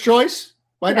your first choice.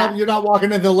 You're not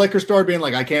walking into the liquor store being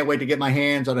like, I can't wait to get my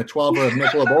hands on a 12er of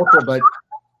Michelob Ultra. But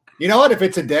you know what? If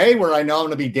it's a day where I know I'm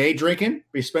going to be day drinking,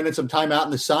 be spending some time out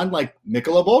in the sun, like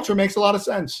Michelob Ultra makes a lot of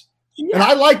sense. Yeah. And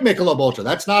I like Michelob Ultra.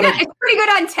 That's not it's pretty good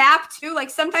on tap too. Like,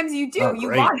 sometimes you do.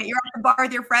 You want it. You're at the bar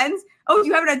with your friends. Oh,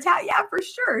 you have it on tap? Yeah, for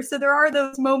sure. So there are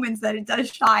those moments that it does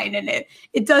shine and it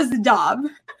does the job.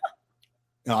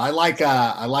 No, I like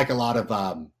a lot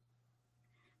of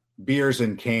beers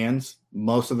in cans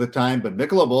most of the time, but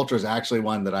Michelob Ultra is actually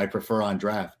one that I prefer on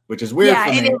draft, which is weird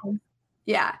for me. It is.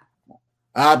 Yeah.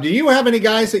 Do you have any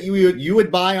guys that you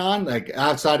would buy on, like,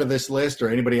 outside of this list, or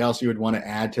anybody else you would want to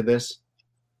add to this?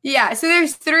 Yeah, so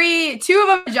there's 2 of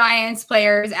them are Giants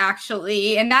players,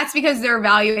 actually, and that's because their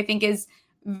value, I think, is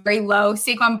very low.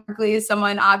 Saquon Barkley is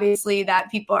someone obviously that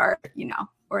people are,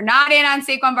 we're not in on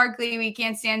Saquon Barkley. We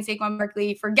can't stand Saquon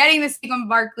Barkley. Forgetting that Saquon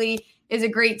Barkley is a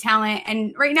great talent.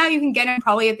 And right now you can get him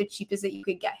probably at the cheapest that you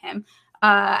could get him.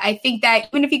 I think that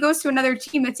even if he goes to another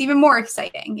team, that's even more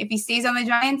exciting. If he stays on the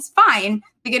Giants, fine.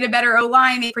 They get a better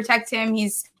O-line. They protect him.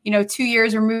 He's, 2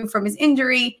 years removed from his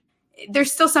injury.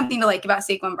 There's still something to like about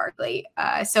Saquon Barkley.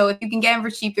 So if you can get him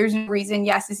for cheap, there's no reason.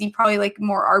 Yes, is he probably like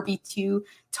more RB2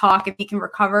 talk if he can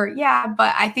recover? Yeah,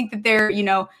 but I think that they're,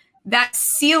 that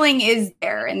ceiling is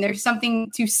there, and there's something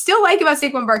to still like about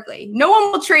Saquon Barkley. No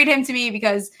one will trade him to me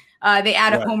because they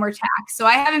add a homer tax. So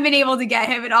I haven't been able to get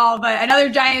him at all. But another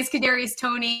Giant is Kadarius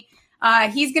Toney.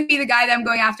 He's going to be the guy that I'm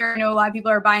going after. I know a lot of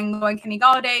people are buying low on Kenny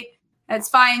Golladay. That's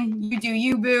fine. You do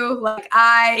you, boo. Like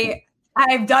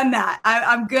I've done that.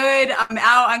 I'm good. I'm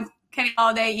out on Kenny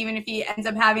Golladay, even if he ends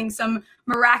up having some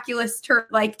miraculous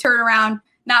turnaround.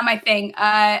 Not my thing.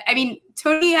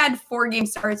 Toney had 4 game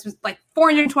starts with like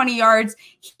 420 yards.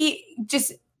 He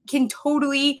just can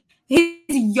totally. His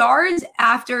yards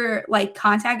after like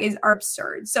contact are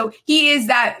absurd. So he is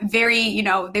that very,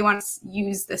 they want to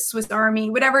use the Swiss Army,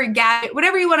 whatever gadget,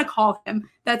 whatever you want to call him.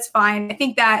 That's fine. I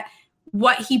think that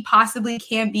what he possibly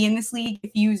can be in this league,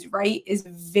 if used right, is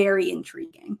very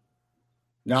intriguing.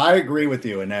 No, I agree with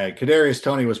you. And Kadarius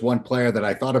Toney was one player that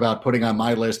I thought about putting on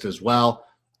my list as well.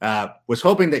 Was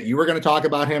hoping that you were going to talk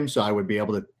about him, so I would be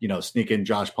able to, sneak in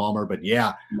Josh Palmer. But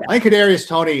yeah, I think Kadarius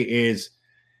Toney is.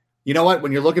 You know what?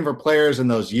 When you're looking for players in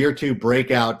those year 2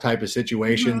 breakout type of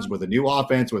situations with a new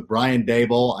offense with Brian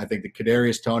Daboll, I think the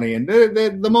Kadarius Toney and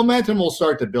the momentum will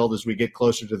start to build as we get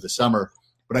closer to the summer.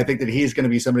 But I think that he's going to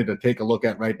be somebody to take a look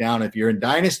at right now. And if you're in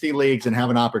dynasty leagues and have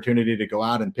an opportunity to go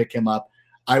out and pick him up,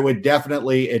 I would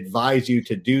definitely advise you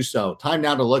to do so. Time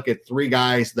now to look at 3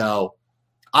 guys, though,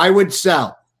 I would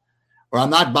sell, or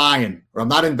I'm not buying, or I'm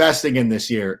not investing in this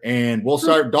year. And we'll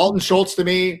start Dalton Schultz to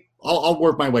me. I'll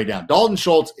work my way down. Dalton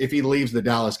Schultz, if he leaves the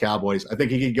Dallas Cowboys, I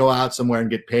think he could go out somewhere and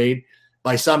get paid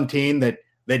by some team that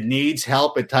needs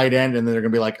help at tight end, and then they're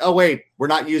going to be like, oh, wait, we're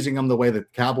not using him the way the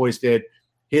Cowboys did.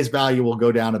 His value will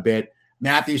go down a bit.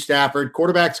 Matthew Stafford,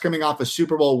 quarterback's coming off a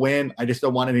Super Bowl win. I just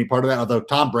don't want any part of that, although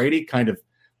Tom Brady kind of,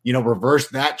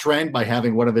 reversed that trend by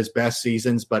having one of his best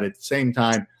seasons. But at the same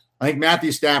time, I think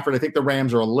Matthew Stafford, I think the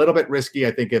Rams are a little bit risky.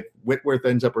 I think if Whitworth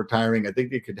ends up retiring, I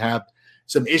think they could have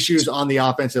some issues on the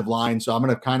offensive line. So I'm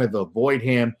going to kind of avoid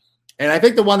him. And I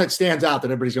think the one that stands out that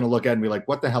everybody's going to look at and be like,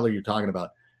 what the hell are you talking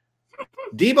about?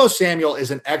 Deebo Samuel is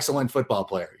an excellent football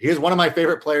player. He is one of my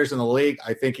favorite players in the league.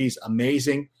 I think he's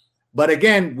amazing. But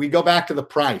again, we go back to the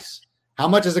price. How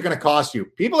much is it going to cost you?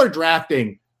 People are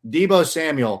drafting Deebo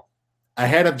Samuel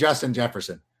ahead of Justin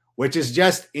Jefferson, which is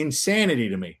just insanity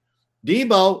to me.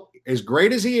 Deebo, as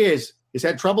great as he is, has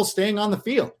had trouble staying on the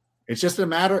field. It's just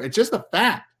a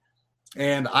fact.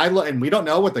 And we don't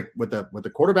know what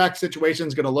the quarterback situation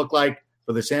is going to look like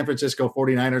for the San Francisco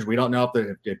 49ers. We don't know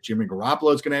if Jimmy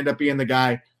Garoppolo is going to end up being the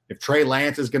guy, if Trey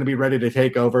Lance is going to be ready to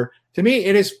take over. To me,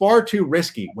 it is far too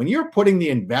risky. When you're putting the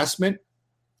investment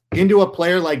into a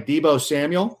player like Deebo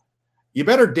Samuel, you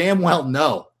better damn well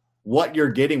know what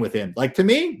you're getting with him. Like, to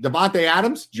me, Devontae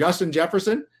Adams, Justin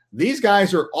Jefferson, these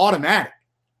guys are automatic.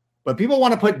 But people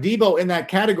want to put Deebo in that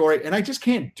category, and I just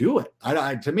can't do it.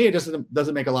 To me, it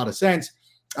doesn't make a lot of sense.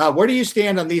 Where do you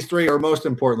stand on these 3, or most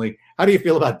importantly, how do you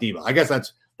feel about Deebo? I guess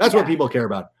that's what people care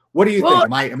about. What do you think?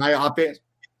 Am I off base?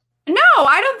 No,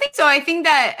 I don't think so. I think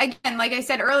that, again, like I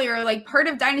said earlier, like part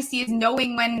of Dynasty is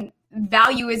knowing when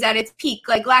value is at its peak.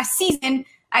 Like last season,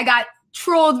 I got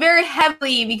trolled very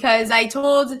heavily because I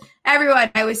told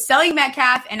everyone I was selling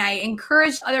Metcalf, and I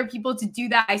encouraged other people to do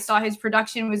that. I saw his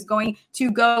production was going to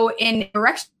go in a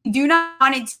direction you do not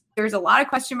want it to. There's a lot of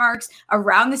question marks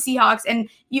around the Seahawks,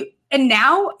 and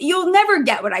now you'll never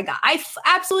get what I got. I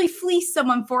absolutely fleeced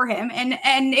someone for him, and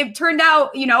it turned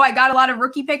out, I got a lot of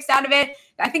rookie picks out of it.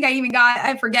 I think I even got,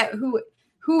 I forget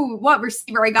what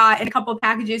receiver I got in a couple of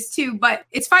packages too, but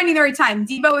it's finding the right time.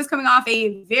 Deebo is coming off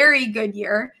a very good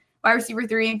year, wide receiver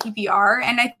 3 in PPR.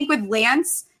 And I think with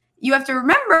Lance, you have to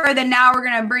remember that now we're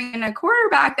going to bring in a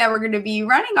quarterback that we're going to be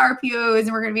running RPOs,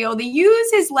 and we're going to be able to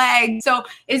use his legs. So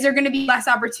is there going to be less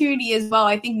opportunity as well?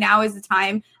 I think now is the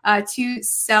time to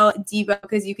sell Deebo,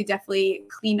 because you could definitely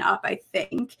clean up, I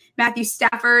think. Matthew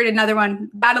Stafford, another one.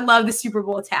 Got to love the Super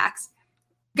Bowl tax.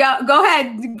 Go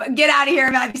ahead. Get out of here,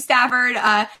 Matthew Stafford.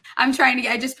 I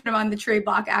just put him on the trade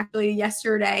block actually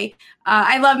yesterday.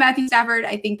 I love Matthew Stafford.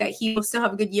 I think that he will still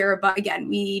have a good year, but again,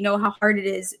 we know how hard it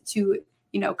is to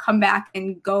come back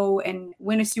and go and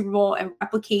win a Super Bowl and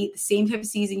replicate the same type of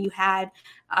season you had.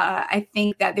 I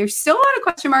think that there's still a lot of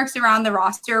question marks around the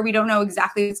roster. We don't know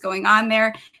exactly what's going on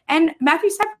there. And Matthew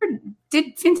Stafford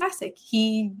did fantastic.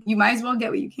 You might as well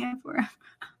get what you can for him.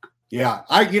 Yeah.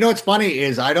 What's funny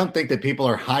is I don't think that people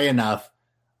are high enough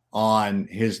on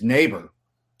his neighbor,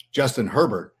 Justin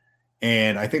Herbert.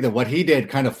 And I think that what he did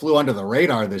kind of flew under the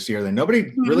radar this year. That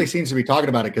nobody really seems to be talking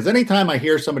about it. Because anytime I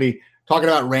hear somebody talking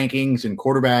about rankings and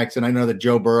quarterbacks, and I know that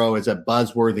Joe Burrow is a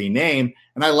buzzworthy name,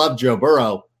 and I love Joe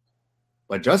Burrow,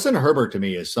 but Justin Herbert to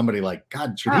me is somebody like,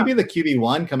 God, should he be the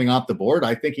QB1 coming off the board?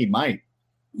 I think he might.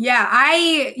 Yeah,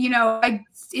 I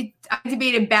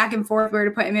debated back and forth where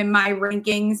to put him in my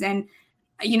rankings. And,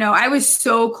 I was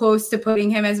so close to putting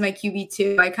him as my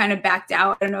QB2. I kind of backed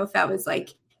out. I don't know if that was the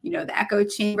echo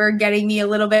chamber getting me a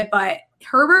little bit. But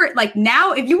Herbert,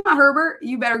 now, if you want Herbert,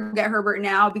 you better get Herbert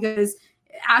now, because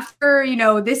after,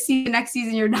 this season, next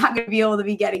season, you're not going to be able to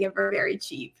be getting it for very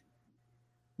cheap.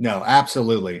 No,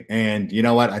 absolutely. And you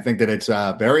know what? I think that it's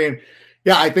I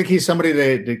think he's somebody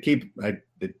to keep.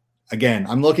 Again,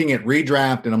 I'm looking at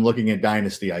redraft and I'm looking at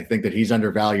dynasty. I think that he's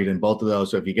undervalued in both of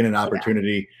those. So if you get an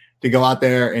opportunity to go out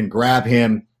there and grab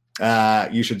him,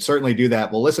 you should certainly do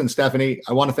that. Well, listen, Stephanie,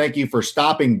 I want to thank you for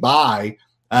stopping by.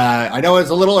 I know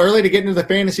it's a little early to get into the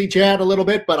fantasy chat a little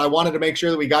bit, but I wanted to make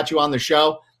sure that we got you on the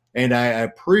show. And I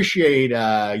appreciate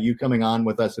you coming on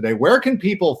with us today. Where can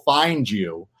people find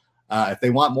you if they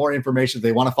want more information, if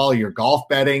they want to follow your golf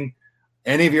betting,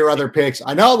 any of your other picks?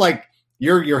 I know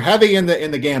you're heavy in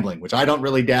the gambling, which I don't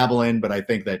really dabble in, but I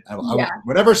think that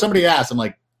whenever somebody asks, I'm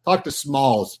like, talk to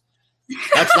Smalls.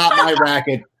 That's not my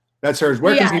racket. That's hers.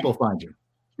 Where can people find you?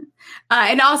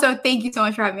 And also, thank you so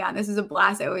much for having me on. This is a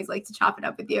blast. I always like to chop it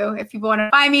up with you. If people want to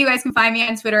find me, you guys can find me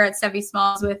on Twitter at Steffi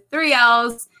Smalls with 3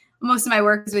 L's. Most of my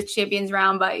work is with Champions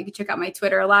Round, but you can check out my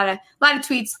Twitter. A lot of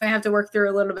tweets. I have to work through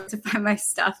a little bit to find my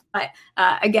stuff. But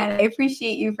again, I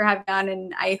appreciate you for having me on,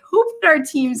 and I hope that our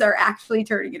teams are actually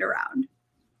turning it around.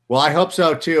 Well, I hope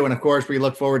so too. And of course, we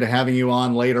look forward to having you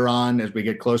on later on as we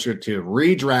get closer to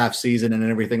redraft season and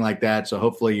everything like that. So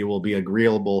hopefully you will be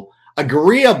agreeable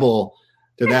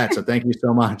to that. So thank you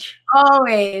so much.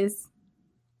 Always.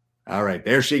 All right.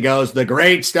 There she goes. The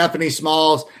great Stephanie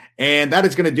Smalls. And that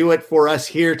is going to do it for us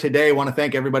here today. I want to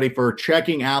thank everybody for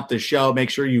checking out the show. Make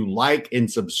sure you like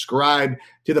and subscribe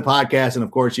to the podcast. And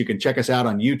of course, you can check us out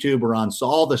on YouTube or on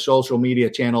all the social media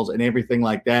channels and everything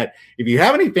like that. If you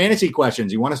have any fantasy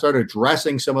questions, you want to start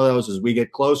addressing some of those as we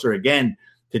get closer again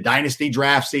to dynasty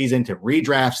draft season, to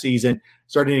redraft season,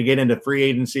 starting to get into free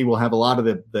agency. We'll have a lot of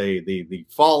the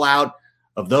fallout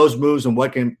of those moves and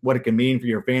what it can mean for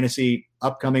your fantasy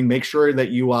upcoming. Make sure that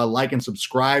you like and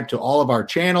subscribe to all of our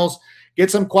channels. Get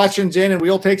some questions in, and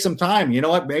we'll take some time. You know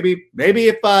what? Maybe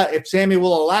if Sammy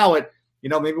will allow it,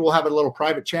 maybe we'll have a little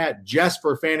private chat just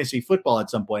for fantasy football at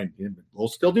some point. We'll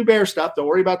still do Bear stuff. Don't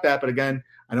worry about that. But again,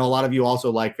 I know a lot of you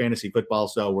also like fantasy football,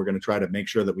 so we're going to try to make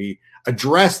sure that we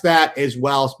address that as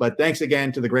well. But thanks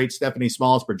again to the great Stephanie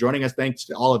Smalls for joining us. Thanks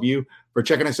to all of you for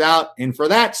checking us out. And for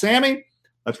that, Sammy,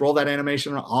 let's roll that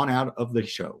animation on out of the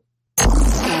show.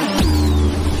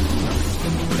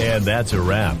 And that's a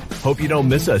wrap. Hope you don't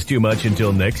miss us too much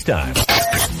until next time.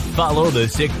 Follow the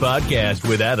Sick Podcast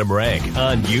with Adam Rank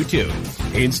on YouTube,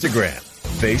 Instagram,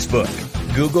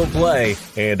 Facebook, Google Play,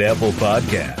 and Apple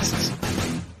Podcasts.